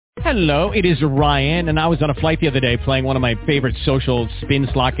Hello, it is Ryan, and I was on a flight the other day playing one of my favorite social spin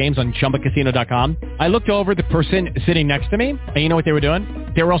slot games on ChumbaCasino.com. I looked over at the person sitting next to me, and you know what they were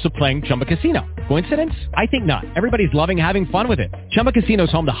doing? They were also playing Chumba Casino. Coincidence? I think not. Everybody's loving having fun with it. Chumba Casino is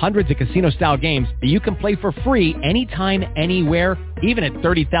home to hundreds of casino-style games that you can play for free anytime, anywhere, even at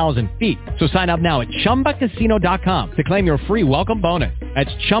 30,000 feet. So sign up now at ChumbaCasino.com to claim your free welcome bonus. That's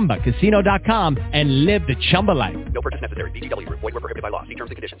ChumbaCasino.com and live the Chumba life. No purchase necessary. VGW. Void where prohibited by law. See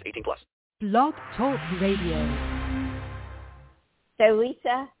terms and conditions. 18+. Blog Talk Radio. So,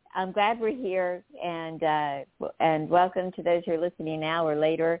 Lisa, I'm glad we're here, and welcome to those who are listening now or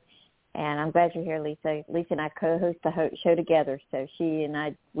later. And I'm glad you're here, Lisa. Lisa and I co-host the show together, so she and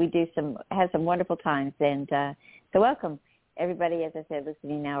I have some wonderful times. And so, welcome everybody, as I said,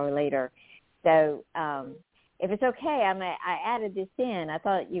 listening now or later. So, if it's okay, I added this in. I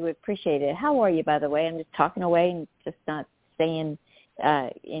thought you would appreciate it. How are you, by the way? I'm just talking away and just not saying.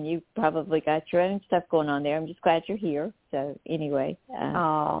 And you probably got your own stuff going on there. I'm just glad you're here. So anyway.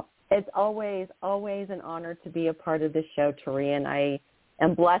 It's always an honor to be a part of this show, Tori, and I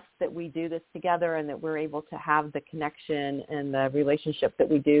am blessed that we do this together and that we're able to have the connection and the relationship that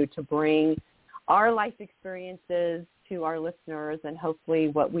we do to bring our life experiences to our listeners, and hopefully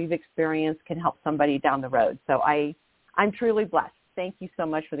what we've experienced can help somebody down the road. So I'm truly blessed. Thank you so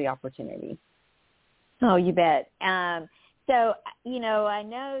much for the opportunity. Oh, you bet. So, I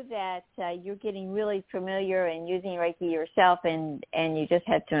know that you're getting really familiar and using Reiki yourself, and you just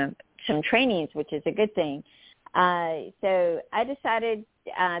had some trainings, which is a good thing. So I decided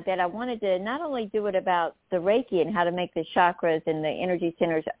that I wanted to not only do it about the Reiki and how to make the chakras and the energy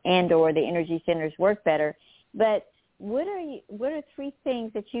centers or the energy centers work better, but what are three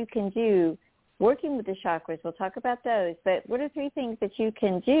things that you can do working with the chakras? We'll talk about those, but what are three things that you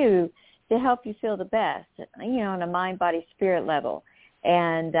can do to help you feel the best, on a mind, body, spirit level?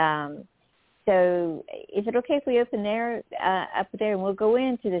 And so is it okay if we open up there, and we'll go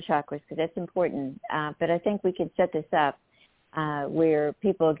into the chakras because that's important. But I think we can set this up where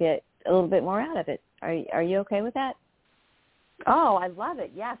people get a little bit more out of it. Are you okay with that? Oh, I love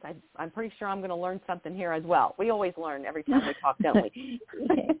it. Yes, I'm pretty sure I'm going to learn something here as well. We always learn every time we talk, don't we?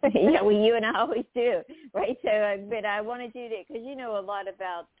 Yeah, you and I always do, right? So, but I wanted you to, because you know a lot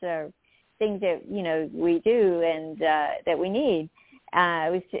about things that we do and that we need.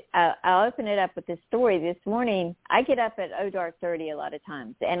 I'll open it up with this story. This morning, I get up at dark 30 a lot of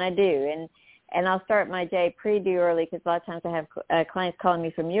times, and I do, and I'll start my day pretty early because a lot of times I have clients calling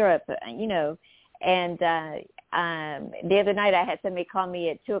me from Europe, And the other night I had somebody call me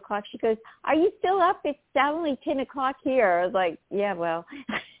at 2:00. She goes, "Are you still up? It's only 10 o'clock here." I was like, "Yeah, well,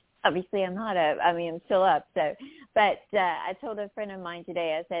 obviously I'm not up. I mean, I'm still up." So, but I told a friend of mine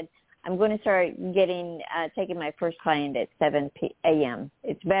today. I said, I'm going to start taking my first client at 7 a.m.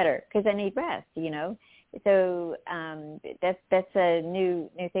 It's better because I need rest, So that's a new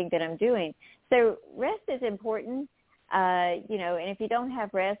thing that I'm doing. So rest is important, and if you don't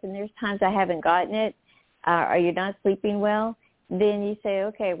have rest, and there's times I haven't gotten it, or you're not sleeping well, then you say,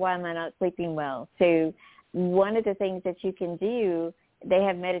 okay, why am I not sleeping well? So one of the things that you can do, they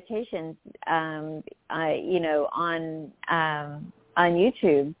have meditations, on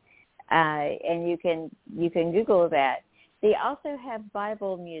YouTube. And you can Google that. They also have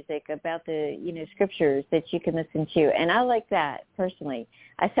Bible music about the scriptures that you can listen to, and I like that personally.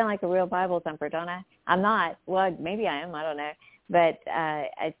 I sound like a real Bible thumper, don't I? I'm not. Well, maybe I am. I don't know, but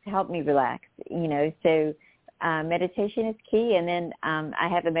it's helped me relax. So meditation is key, and then I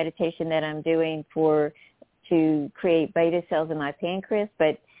have a meditation that I'm doing to create beta cells in my pancreas.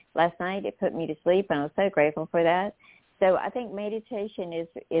 But last night it put me to sleep, and I was so grateful for that. So I think meditation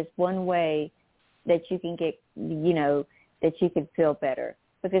is one way that you can get, that you can feel better.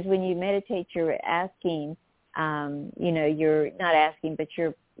 Because when you meditate, you're asking, you're not asking, but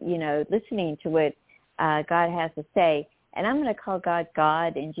you're, listening to what God has to say. And I'm going to call God,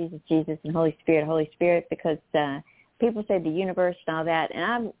 God, and Jesus, Jesus, and Holy Spirit, because people say the universe and all that.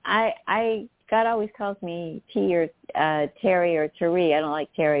 And God always calls me T or Terry or Tari. I don't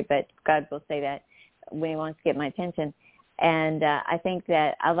like Terry, but God will say that when he wants to get my attention. And I think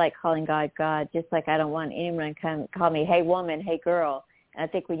that I like calling God, God, just like I don't want anyone to call me, hey, woman, hey, girl. And I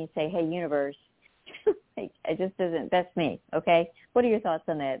think when you say, hey, universe, it just doesn't, that's me, okay? What are your thoughts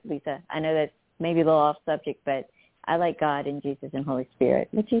on that, Lisa? I know that's maybe a little off subject, but I like God and Jesus and Holy Spirit.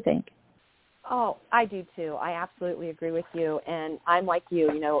 What do you think? Oh, I do too. I absolutely agree with you. And I'm like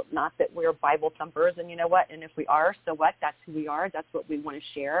you, not that we're Bible thumpers, and you know what? And if we are, so what? That's who we are. That's what we want to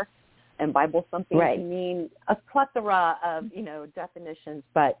share. and Bible something Right. can mean a plethora of, definitions.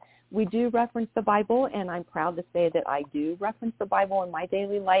 But we do reference the Bible, and I'm proud to say that I do reference the Bible in my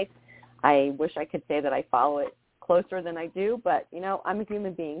daily life. I wish I could say that I follow it closer than I do, but, I'm a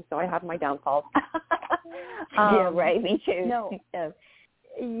human being, so I have my downfalls. Yeah, right. Me too. No.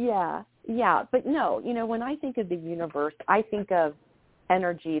 Yeah. But no, when I think of the universe, I think of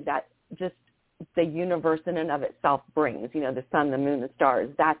energy that just the universe in and of itself brings, the sun, the moon, the stars.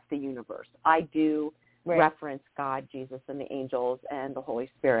 That's the universe. I do reference God, Jesus, and the angels and the Holy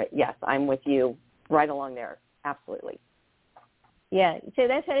Spirit. Yes, I'm with you right along there. Absolutely. Yeah, so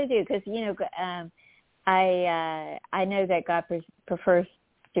that's what I do because, I know that God prefers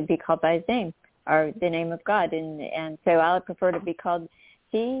to be called by his name or the name of God. And so I would prefer to be called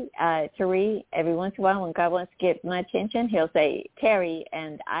Terry. Every once in a while when God wants to get my attention, he'll say Terry.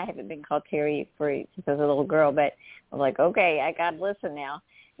 And I haven't been called Terry since I was a little girl, but I'm like, okay, I got to listen now.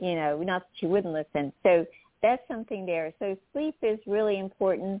 Not that you wouldn't listen. So that's something there. So sleep is really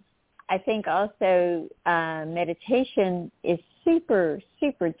important. I think also meditation is super,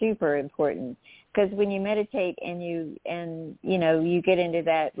 super duper important because when you meditate and you get into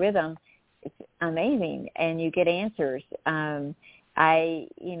that rhythm, it's amazing and you get answers.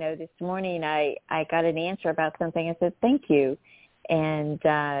 This morning I got an answer about something. I said, thank you. And,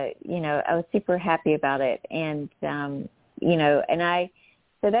 I was super happy about it. And,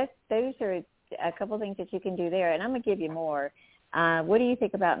 so those are a couple of things that you can do there. And I'm going to give you more. What do you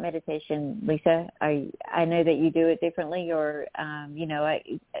think about meditation, Lisa? I know that you do it differently, or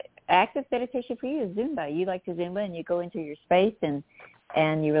active meditation for you is Zumba. You like to Zumba, and you go into your space and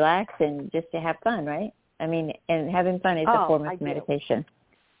you relax and just to have fun, right? I mean, and having fun is a form of meditation.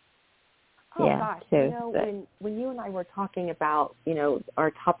 Oh yeah, gosh, so, when you and I were talking about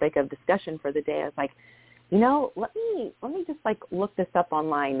our topic of discussion for the day, I was like, let me just look this up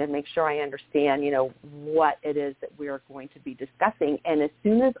online and make sure I understand, what it is that we are going to be discussing. And as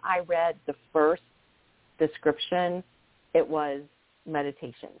soon as I read the first description, it was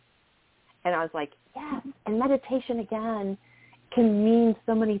meditation. And I was like, yes, and meditation again can mean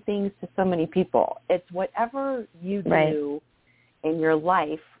so many things to so many people. It's whatever you do in your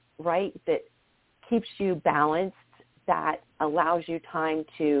life, right, that keeps you balanced, that allows you time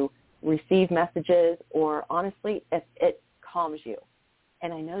to receive messages, or honestly, it calms you.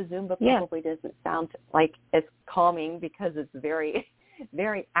 And I know Zumba probably doesn't sound like it's calming because it's very,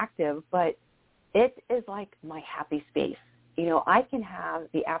 very active, but it is like my happy space. I can have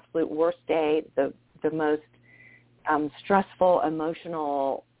the absolute worst day, the most stressful,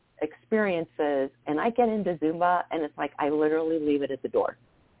 emotional experiences, and I get into Zumba, and it's like I literally leave it at the door.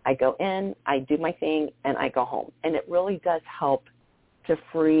 I go in, I do my thing, and I go home. And it really does help to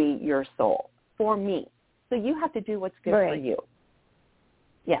free your soul for me. So you have to do what's good for you.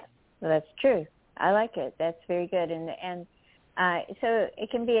 Yes. Well, that's true. I like it. That's very good. And so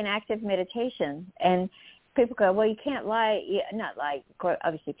it can be an active meditation. And people go, well, you can't lie. Not lie.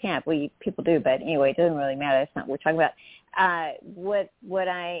 Obviously you can't. Well, people do. But anyway, it doesn't really matter. That's not what we're talking about. What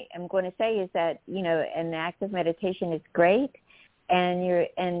I am going to say is that, an active meditation is great. And you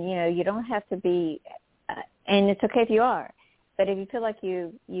don't have to be, and it's okay if you are. But if you feel like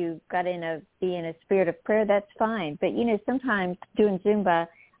you got be in a spirit of prayer, that's fine. But sometimes doing Zumba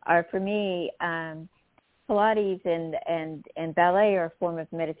are for me Pilates and ballet are a form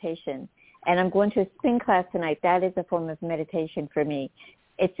of meditation. And I'm going to a spin class tonight. That is a form of meditation for me.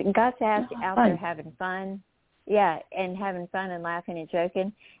 It's God's out there having fun, and having fun and laughing and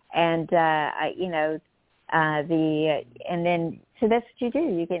joking, and and then so that's what you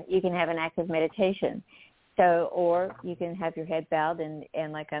do. You can have an active meditation. So, or you can have your head bowed and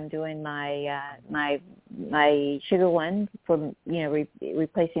like I'm doing my sugar one for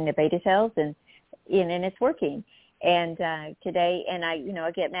replacing the beta cells and it's working. And today, and I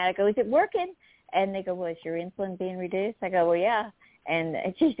get mad. I go, is it working? And they go, well, is your insulin being reduced? I go, well, yeah. And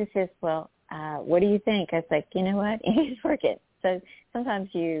Jesus says, well, what do you think? I was like, you know what? It's working. So sometimes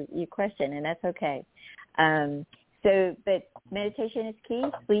you question, and that's okay. But meditation is key.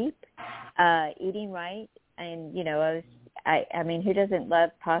 Sleep, eating right. And, I mean, who doesn't love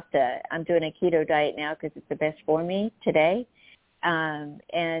pasta? I'm doing a keto diet now because it's the best for me today.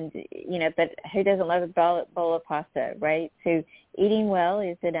 But who doesn't love a bowl of pasta, right? So eating well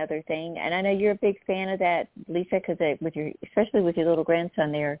is another thing. And I know you're a big fan of that, Lisa, because especially with your little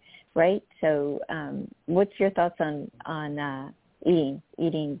grandson there, right? So what's your thoughts on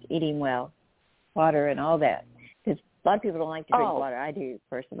eating well, water and all that? Because a lot of people don't like to drink water. I do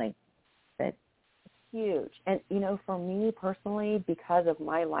personally. But huge. And, for me personally, because of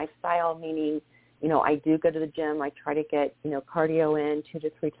my lifestyle, meaning, I do go to the gym. I try to get, cardio in 2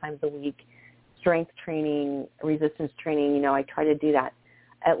 to 3 times a week, strength training, resistance training. I try to do that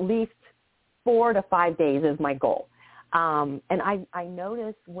at least 4 to 5 days is my goal. And I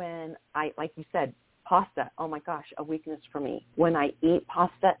notice when like you said, pasta, oh my gosh, a weakness for me. When I eat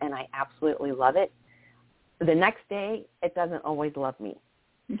pasta and I absolutely love it, the next day it doesn't always love me.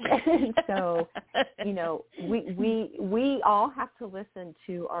 So, we all have to listen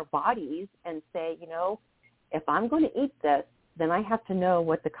to our bodies and say, if I'm going to eat this, then I have to know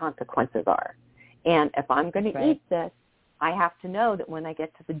what the consequences are. And if I'm going to eat this, I have to know that when I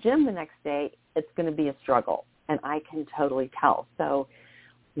get to the gym the next day, it's going to be a struggle. And I can totally tell. So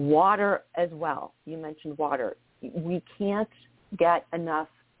water as well. You mentioned water. We can't get enough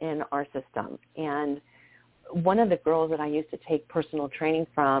in our system. And one of the girls that I used to take personal training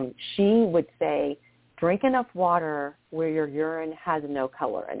from, she would say, drink enough water where your urine has no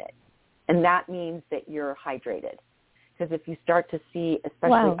color in it. And that means that you're hydrated. Because if you start to see,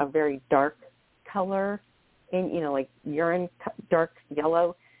 especially a very dark color in, like urine, dark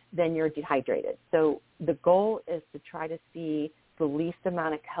yellow, then you're dehydrated. So the goal is to try to see the least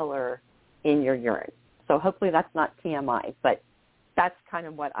amount of color in your urine. So hopefully that's not TMI, but that's kind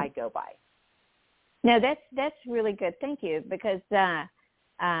of what I go by. No, that's really good. Thank you. Because,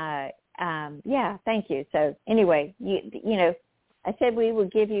 thank you. So anyway, I said we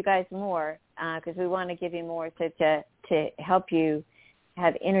would give you guys more because we want to give you more to help you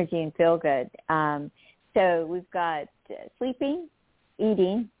have energy and feel good. So we've got sleeping,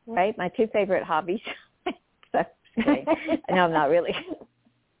 eating, right? My 2 favorite hobbies. So, no, I'm not really.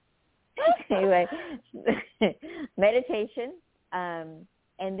 Anyway, meditation.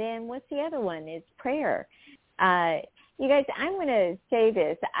 And then what's the other one? It's prayer. You guys, I'm going to say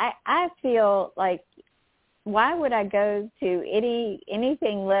this. I feel like, why would I go to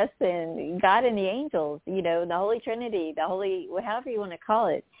anything less than God and the angels, the Holy Trinity, the Holy, however you want to call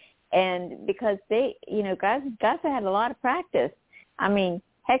it. And because they, God's had a lot of practice. I mean,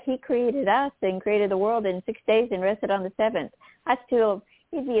 heck, he created us and created the world in 6 days and rested on the 7th.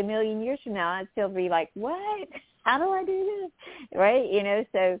 It'd be a million years from now, I'd still be like, what? How do I do this? Right?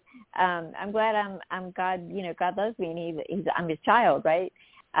 So I'm glad I'm God, God loves me and I'm his child, right?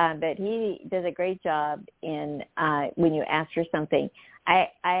 But he does a great job in when you ask for something.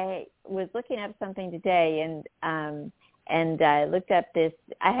 I was looking up something today and I looked up this.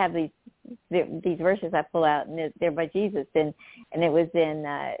 I have these verses I pull out, and they're by Jesus, and it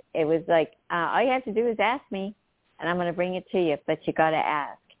was like all you have to do is ask me, and I'm going to bring it to you. But you got to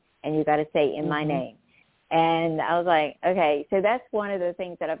ask, and you got to say in my name. And I was like, okay, so that's one of the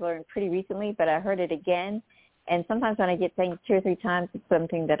things that I've learned pretty recently. But I heard it again, and sometimes when I get things 2 or 3 times, it's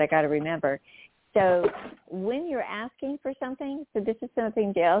something that I got to remember. So when you're asking for something, so this is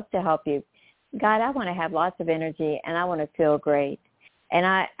something else to help you. God, I want to have lots of energy, and I want to feel great, and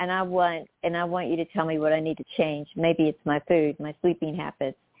I want you to tell me what I need to change. Maybe it's my food, my sleeping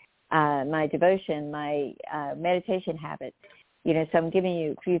habits, my devotion, my meditation habits. So I'm giving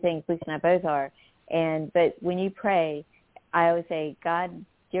you a few things. Lisa and I both are. But when you pray, I always say, God,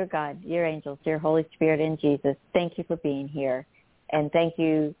 dear angels, dear Holy Spirit, and Jesus, thank you for being here, and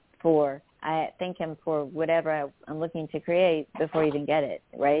I thank him for whatever I'm looking to create before I even get it,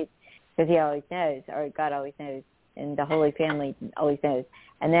 right? Because he always knows, or God always knows, and the Holy Family always knows.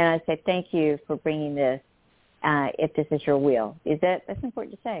 And then I say, thank you for bringing this, if this is your will. That's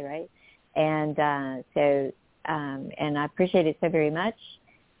important to say, right? And and I appreciate it so very much.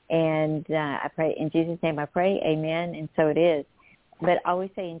 And I pray, in Jesus' name I pray, amen, and so it is. But I always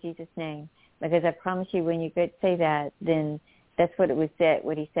say in Jesus' name, because I promise you when you could say that, then that's what he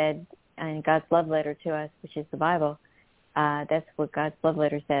said in God's love letter to us, which is the Bible. That's what God's love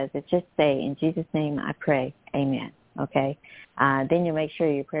letter says. It's just say, in Jesus' name I pray, amen. Okay? Then you make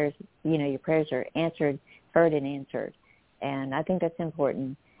sure your prayers are answered, heard and answered. And I think that's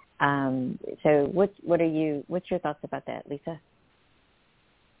important. So what's your thoughts about that, Lisa?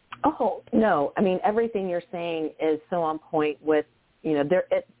 Oh, no. I mean, everything you're saying is so on point with,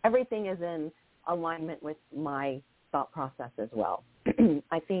 everything is in alignment with my thought process as well.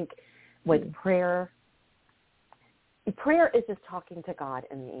 I think with prayer is just talking to God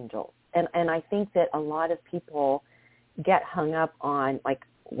and the angels. And I think that a lot of people get hung up on, like,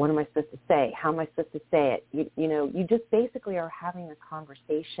 what am I supposed to say? How am I supposed to say it? You just basically are having a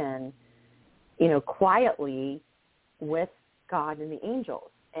conversation, quietly with God and the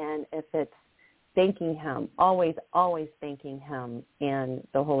angels. And if it's thanking him, always thanking him and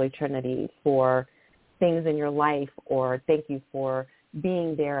the Holy Trinity for things in your life, or thank you for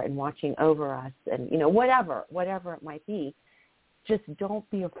being there and watching over us, and, whatever it might be, just don't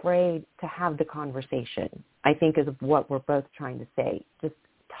be afraid to have the conversation, I think is what we're both trying to say. Just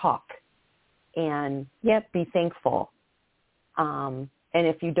talk and be thankful. And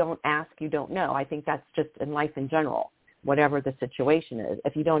if you don't ask, you don't know. I think that's just in life in general, whatever the situation is.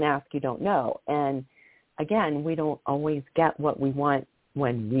 If you don't ask, you don't know. And again, we don't always get what we want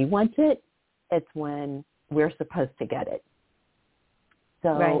when we want it. It's when we're supposed to get it.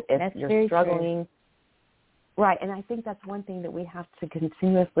 So if you're struggling, right, and I think that's one thing that we have to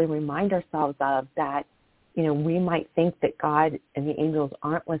continuously remind ourselves of, that, you know, we might think that God and the angels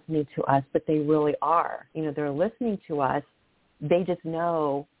aren't listening to us, but they really are. You know, they're listening to us. They just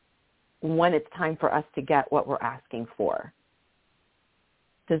know when it's time for us to get what we're asking for.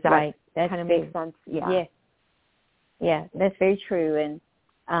 Does that kind of make sense? Yeah. Yeah, that's very true.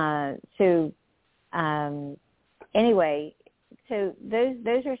 And anyway, so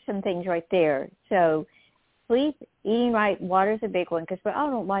those are some things right there. So sleep, eating right, water's a big one, because I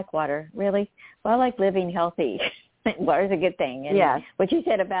don't like water, really. Well, I like living healthy. Water's a good thing. And what you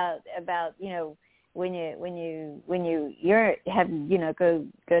said about you know, when you go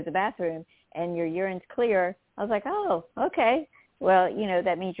to the bathroom and your urine's clear, I was like, oh, okay. Well, you know,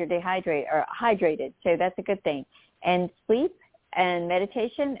 that means you're hydrated, so that's a good thing. And sleep and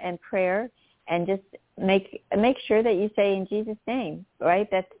meditation and prayer, and just make sure that you say in Jesus' name, right?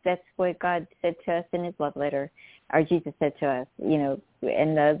 That's what God said to us in his love letter, or Jesus said to us, you know,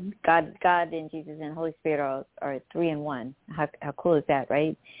 and God and Jesus and Holy Spirit are 3 in 1. How cool is that,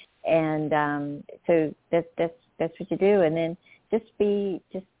 right? And so that's what you do. And then just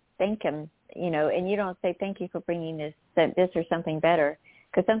thank him, you know, and you don't say thank you for bringing this or something better,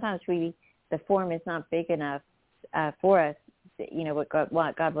 because sometimes the form is not big enough for us, you know, what God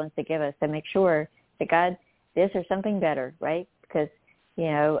wants to give us. So make sure that God, this or something better, right? Because, you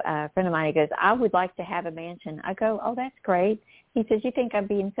know, a friend of mine, he goes, I would like to have a mansion. I go, oh, that's great. He says, you think I'm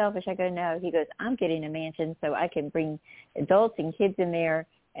being selfish? I go, no. He goes, I'm getting a mansion so I can bring adults and kids in there,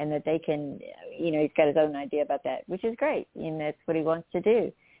 and that they can, you know, he's got his own idea about that, which is great. And that's what he wants to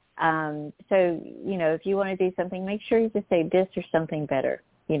do. So, you know, if you want to do something, make sure you just say this or something better,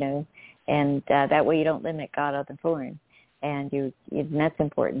 you know, and that way you don't limit God on the form. And that's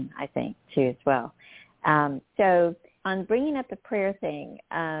important, I think, too, as well. So on bringing up the prayer thing,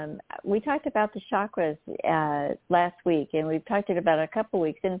 we talked about the chakras last week, and we've talked it about a couple of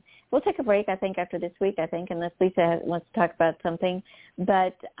weeks. And we'll take a break, I think, after this week, unless Lisa wants to talk about something.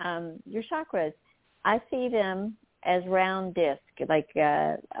 But your chakras, I see them as round discs, like, you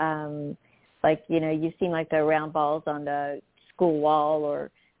know, you seem like they're round balls on the school wall,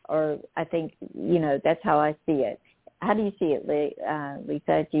 or I think, you know, that's how I see it. How do you see it,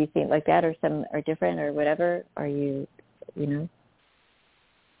 Lisa? Do you see it like that, or some are different, or whatever? Are you know?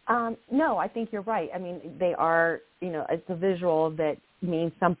 No, I think you're right. I mean, they are, you know, it's a visual that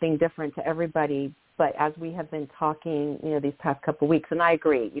means something different to everybody. But as we have been talking, you know, these past couple of weeks, and I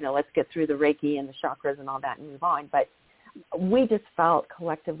agree, you know, let's get through the Reiki and the chakras and all that and move on. But we just felt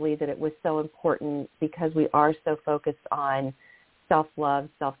collectively that it was so important, because we are so focused on self-love,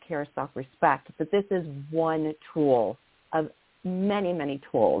 self-care, self-respect, but this is one tool of many, many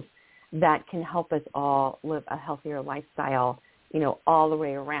tools that can help us all live a healthier lifestyle, you know, all the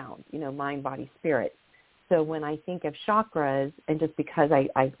way around, you know, mind, body, spirit. So when I think of chakras, and just because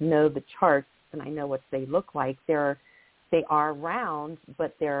I know the charts and I know what they look like, they are round,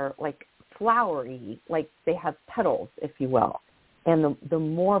 but they're like flowery, like they have petals, if you will. And the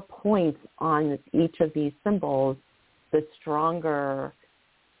more points on each of these symbols, the stronger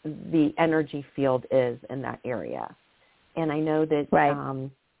the energy field is in that area. And I know that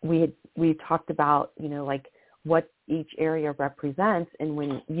we talked about, you know, like what each area represents. And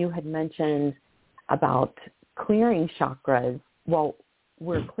when you had mentioned about clearing chakras, well,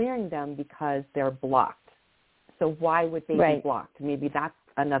 we're clearing them because they're blocked. So why would they be blocked? Maybe that's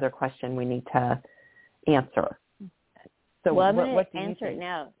another question we need to answer. So well, I'm going to answer it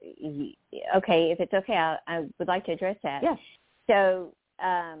now. Okay, if it's okay, I would like to address that. Yes. So,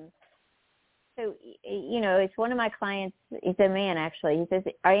 you know, it's one of my clients. He's a man, actually. He says,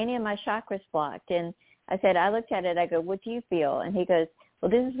 are any of my chakras blocked? And I said, I looked at it. I go, what do you feel? And he goes,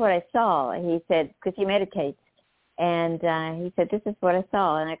 well, this is what I saw. And he said, because he meditates. And he said, this is what I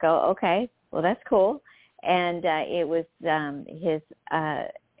saw. And I go, okay, well, that's cool. And it was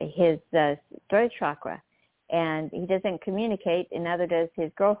his throat chakra. And he doesn't communicate, and neither does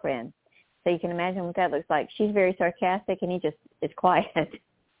his girlfriend. So you can imagine what that looks like. She's very sarcastic, and he just is quiet.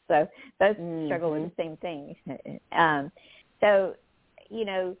 So both struggle with the same thing. So, you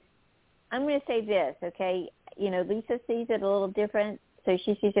know, I'm going to say this, okay? You know, Lisa sees it a little different. So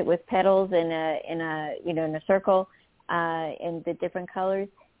she sees it with petals in a circle. and the different colors.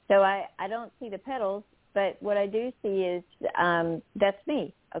 So I don't see the petals, but what I do see is that's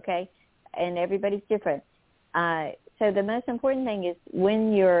me, okay? And everybody's different. So the most important thing is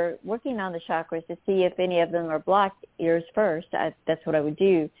when you're working on the chakras to see if any of them are blocked, yours first, that's what I would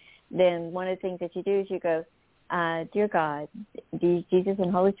do. Then one of the things that you do is you go, Dear God, Jesus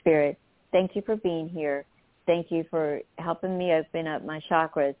and Holy Spirit, thank you for being here. Thank you for helping me open up my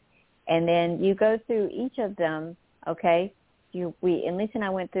chakras. And then you go through each of them, okay? And Lisa and I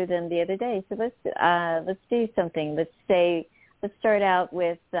went through them the other day. So let's do something. Let's start out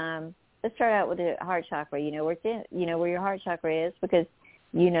with the heart chakra. You know where your heart chakra is, because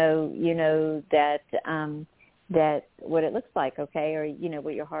you know that that what it looks like, okay? Or you know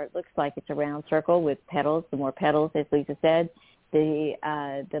what your heart looks like. It's a round circle with petals. The more petals, as Lisa said,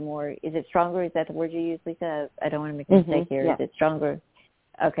 the more. Is it stronger? Is that the word you use, Lisa? I don't want to make a mistake here. Yeah. Is it stronger?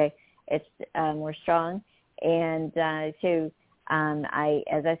 Okay, it's more strong. And so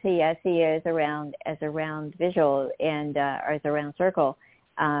as I see it as a round visual and or as a round circle.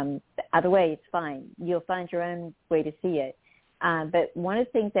 Either way, it's fine. You'll find your own way to see it. But one of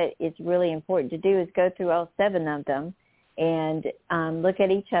the things that is really important to do is go through all 7 of them and look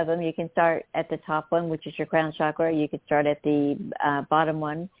at each of them. You can start at the top one, which is your crown chakra. You could start at the bottom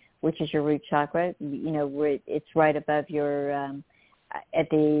one, which is your root chakra. You know, where it's right above your at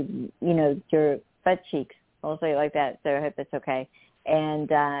the your butt cheeks. I'll say it like that. So I hope that's okay. And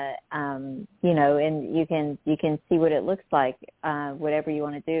and you can see what it looks like, whatever you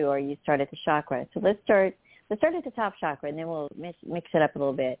want to do, or you start at the chakra. So let's start at the top chakra, and then we'll mix it up a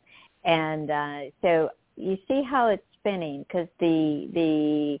little bit. And so you see how it's spinning, because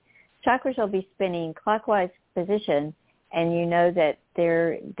the chakras will be spinning clockwise position, and you know that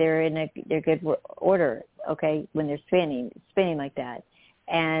they're in they're good order, okay, when they're spinning like that.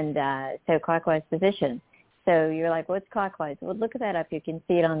 And so clockwise position. So you're like, what's clockwise? Well, look that up. You can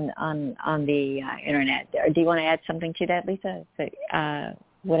see it on the internet. Or do you want to add something to that, Lisa? So,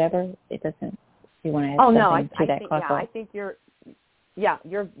 whatever. It doesn't. Do you want to add something to that clockwise? Yeah, I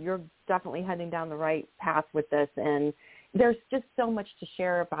think you're definitely heading down the right path with this. And there's just so much to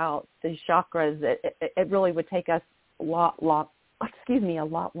share about the chakras. It really would take us a lot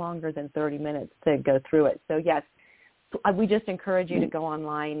longer than 30 minutes to go through it. So yes. We just encourage you to go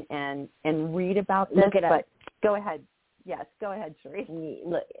online and read about this. Look it up. But go ahead. Yes, go ahead, Cherie.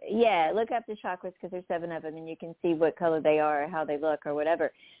 Look up the chakras, because there's 7 of them, and you can see what color they are or how they look or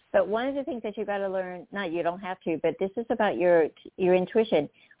whatever. But one of the things that you got to learn, you don't have to, but this is about your intuition.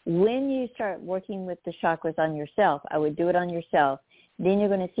 When you start working with the chakras on yourself, I would do it on yourself, then you're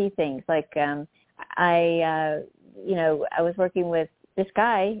going to see things. Like I was working with this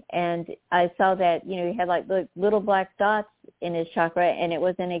guy, and I saw that, he had like little black dots in his chakra, and it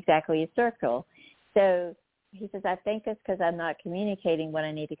wasn't exactly a circle. So he says, I think it's because I'm not communicating what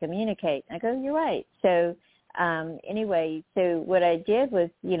I need to communicate. I go, you're right. So anyway, so what I did was,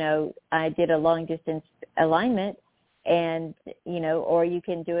 I did a long distance alignment, and, or you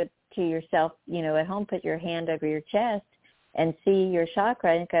can do it to yourself, at home, put your hand over your chest and see your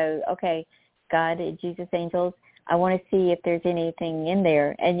chakra and go, okay, God, Jesus, angels, I want to see if there's anything in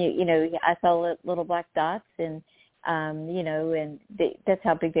there. And, I saw little black dots, and, and that's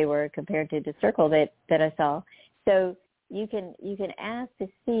how big they were compared to the circle that I saw. So you can ask to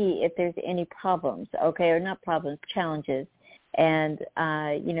see if there's any problems, okay, or not problems, challenges. And,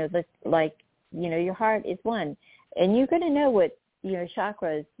 your heart is one. And you're going to know what,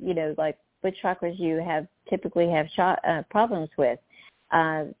 chakras, like what chakras you typically have problems with.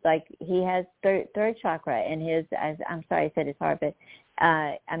 Like he has third chakra, and I'm sorry I said his heart, but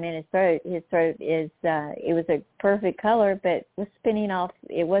his throat is it was a perfect color, but was spinning off.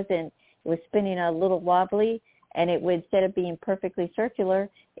 It was spinning a little wobbly, and it would, instead of being perfectly circular,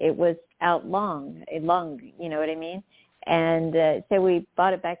 it was out long, you know what I mean? And so we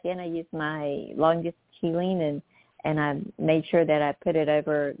brought it back in. I used my longest healing, and I made sure that I put it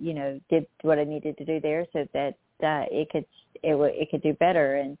over, did what I needed to do there, so that it could do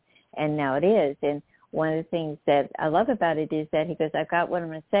better, and now it is. And one of the things that I love about it is that he goes, I've got what I'm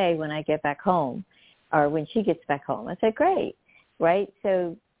going to say when I get back home, or when she gets back home. I said, great, right?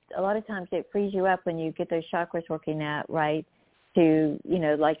 So a lot of times it frees you up when you get those chakras working out right to,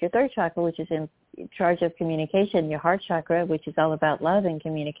 like your third chakra, which is in charge of communication, your heart chakra, which is all about love and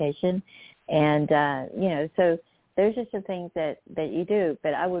communication. And, so those are some things that you do.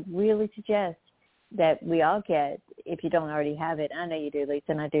 But I would really suggest that we all get, if you don't already have it. I know you do, Lisa,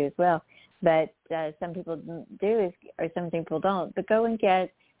 and I do as well. But some people do, or some people don't. But go and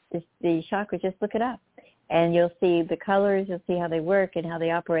get the chakra. Just look it up, and you'll see the colors. You'll see how they work and how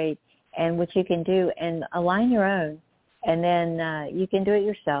they operate, and what you can do, and align your own. And then you can do it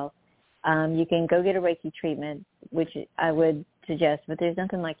yourself. You can go get a Reiki treatment, which I would suggest, but there's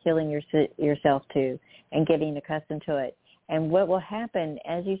nothing like healing yourself too and getting accustomed to it. And what will happen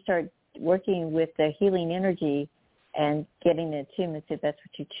as you start working with the healing energy and getting the attunements, if that's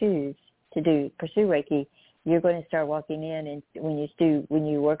what you choose to do, pursue Reiki, you're going to start walking in, and when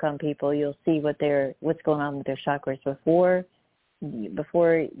you work on people, you'll see what's going on with their chakras before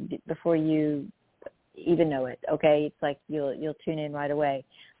you even know it. Okay, it's like you'll tune in right away.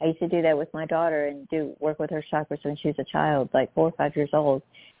 I used to do that with my daughter and do work with her chakras when she was a child, like 4 or 5 years old,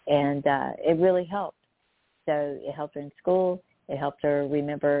 and it really helped. So it helped her in school. It helped her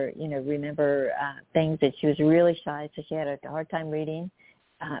remember things that she was really shy, so she had a hard time reading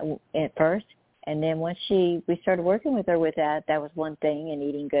at first. And then once we started working with her with that was one thing, and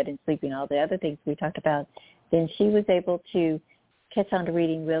eating good and sleeping, all the other things we talked about, then she was able to catch on to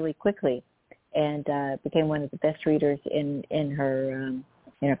reading really quickly and became one of the best readers in her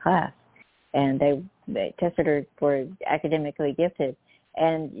class. And they tested her for academically gifted.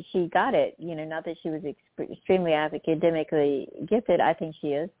 And she got it, not that she was extremely academically gifted. I think she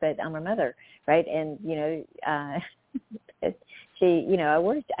is, but I'm her mother, right? And,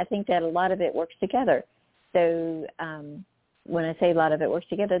 I think that a lot of it works together. So when I say a lot of it works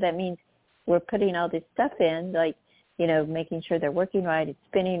together, that means we're putting all this stuff in, like, making sure they're working right, it's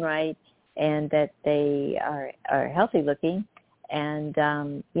spinning right, and that they are healthy looking. And,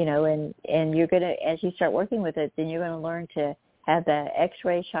 and you're going to, as you start working with it, then you're going to learn to have the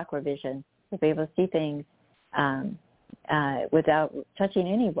X-ray chakra vision to be able to see things without touching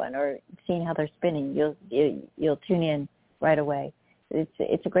anyone or seeing how they're spinning. You'll tune in right away.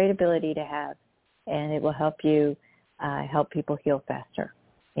 It's a great ability to have, and it will help you help people heal faster.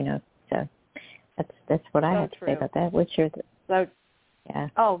 So that's what I have to say about that. What's your yeah?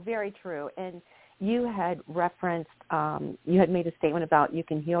 Oh, very true. And you had referenced, you had made a statement about you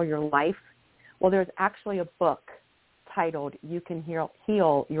can heal your life. Well, there's actually a book titled You Can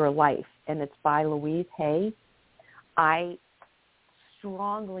Heal Your Life, and it's by Louise Hay. I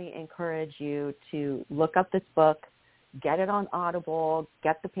strongly encourage you to look up this book, get it on Audible,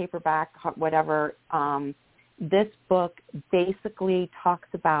 get the paperback, whatever. This book basically talks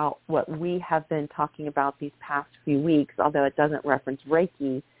about what we have been talking about these past few weeks, although it doesn't reference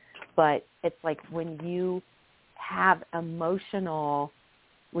Reiki, but it's like when you have emotional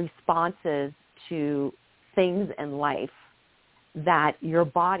responses to things in life that your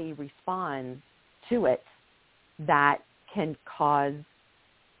body responds to it that can cause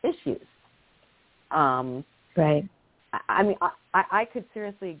issues. Right. I mean, I could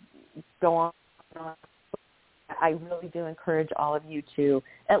seriously go on. I really do encourage all of you to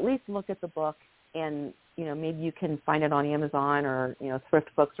at least look at the book, and, maybe you can find it on Amazon or, Thrift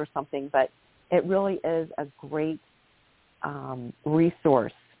Books or something, but it really is a great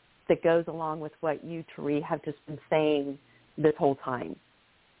resource that goes along with what you, Therese, have just been saying this whole time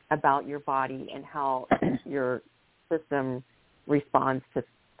about your body and how your system responds to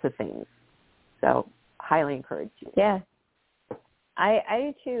things. So highly encourage you. Yeah,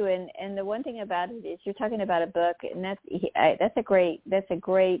 I do too. And the one thing about it is you're talking about a book, and that's a great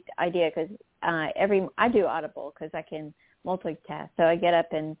idea, because I do Audible because I can multitask. So I get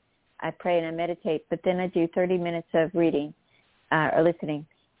up and I pray and I meditate, but then I do 30 minutes of reading or listening.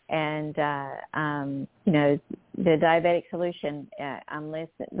 And, the Diabetic Solution I'm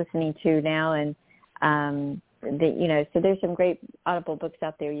listening to now. And, so there's some great Audible books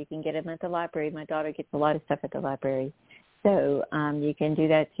out there. You can get them at the library. My daughter gets a lot of stuff at the library. So you can do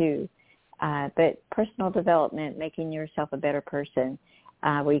that too. But personal development, making yourself a better person,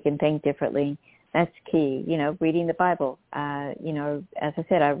 where you can think differently, that's key. Reading the Bible. As I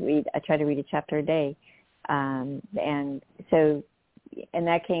said, I try to read a chapter a day. And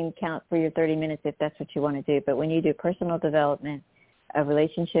that can count for your 30 minutes if that's what you want to do. But when you do personal development, a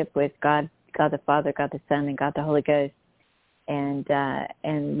relationship with God the Father, God the Son, and God the Holy Ghost, and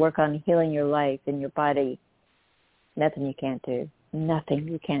work on healing your life and your body, nothing you can't do. Nothing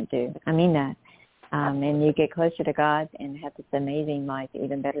you can't do. I mean that. And you get closer to God and have this amazing life,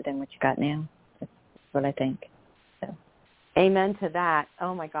 even better than what you got now. That's what I think. So. Amen to that.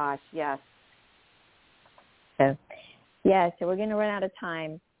 Oh, my gosh, yes. So we're going to run out of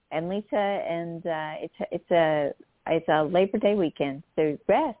time. And Lisa, and it's a Labor Day weekend, so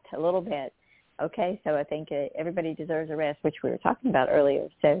rest a little bit. Okay, so I think everybody deserves a rest, which we were talking about earlier.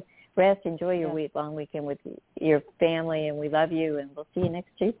 So rest, enjoy your long weekend with your family, and we love you, and we'll see you next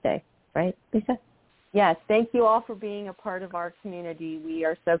Tuesday. Right, Lisa? Yes, thank you all for being a part of our community. We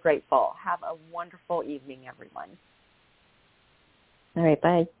are so grateful. Have a wonderful evening, everyone. All right,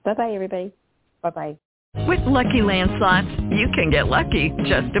 bye. Bye-bye, everybody. Bye-bye. With Lucky Land Slots, you can get lucky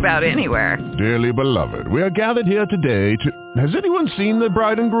just about anywhere. Dearly beloved, we are gathered here today to... Has anyone seen the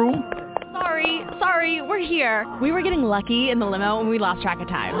bride and groom? Sorry, we're here. We were getting lucky in the limo and we lost track of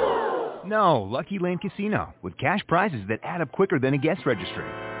time. No, Lucky Land Casino, with cash prizes that add up quicker than a guest registry.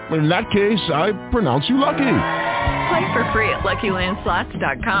 In that case, I pronounce you lucky. Play for free at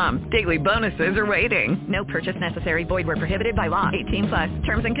LuckyLandSlots.com. Daily bonuses are waiting. No purchase necessary. Void where prohibited by law. 18+.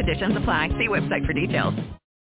 Terms and conditions apply. See website for details.